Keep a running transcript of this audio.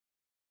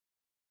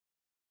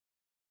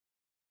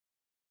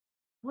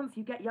once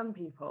you get young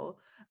people,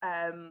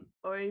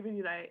 or even,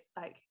 you know,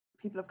 like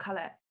people of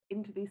color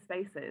into these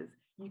spaces,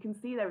 you can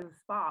see there is a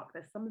spark,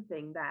 there's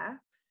something there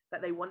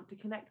that they want to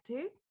connect to,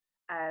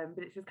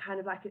 but it's just kind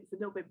of like it's a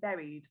little bit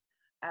buried.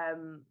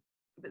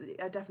 But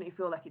I definitely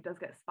feel like it does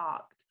get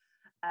sparked.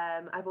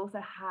 I've also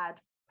had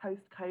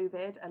post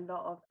COVID a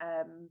lot of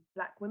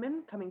Black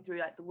women coming through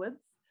like the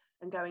woods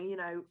and going, you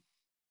know,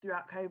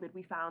 throughout COVID,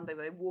 we found they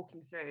were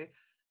walking through.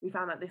 We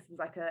found that this was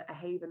like a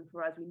haven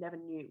for us. We never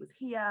knew it was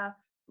here.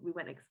 We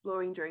went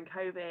exploring during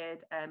COVID,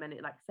 and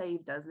it like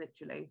saved us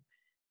literally.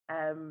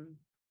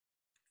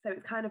 So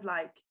it's kind of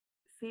like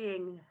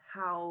seeing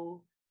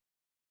how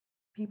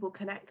people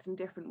connect in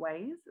different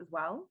ways as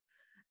well.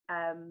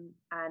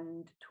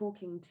 And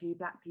talking to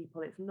Black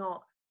people, it's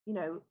not, you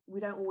know, we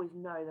don't always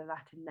know the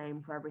Latin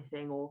name for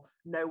everything or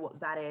know what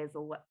that is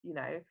or what, you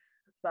know,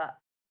 but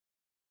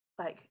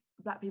like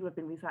Black people have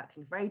been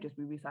recycling for ages.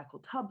 We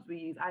recycle tubs, we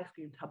use ice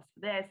cream tubs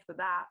for this, for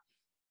that.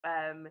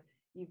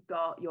 You've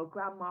got your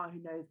grandma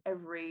who knows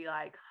every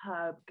like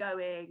herb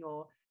going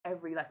or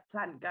every like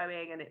plant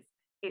going, and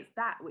it's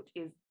that which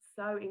is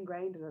so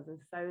ingrained in us and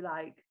so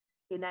like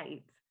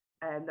innate,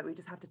 that we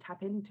just have to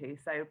tap into.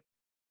 So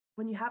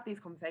when you have these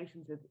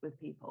conversations with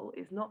people,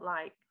 it's not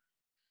like,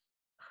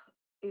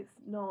 it's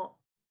not,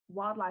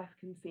 wildlife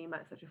can seem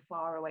like such a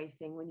far away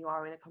thing when you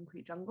are in a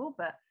concrete jungle,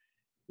 but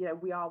you know,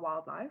 we are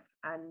wildlife,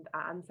 and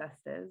our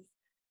ancestors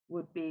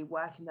would be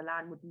working the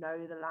land, would know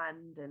the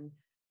land, and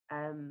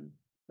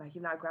like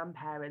even our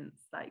grandparents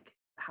like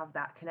have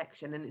that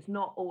connection. And it's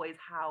not always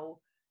how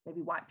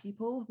maybe white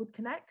people would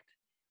connect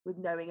with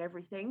knowing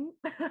everything,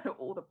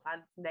 all the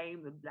plants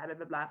names and blah blah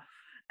blah blah.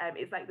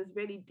 It's like this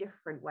really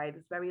different way,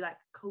 this very like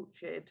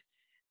cultured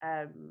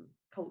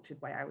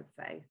way, I would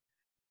say.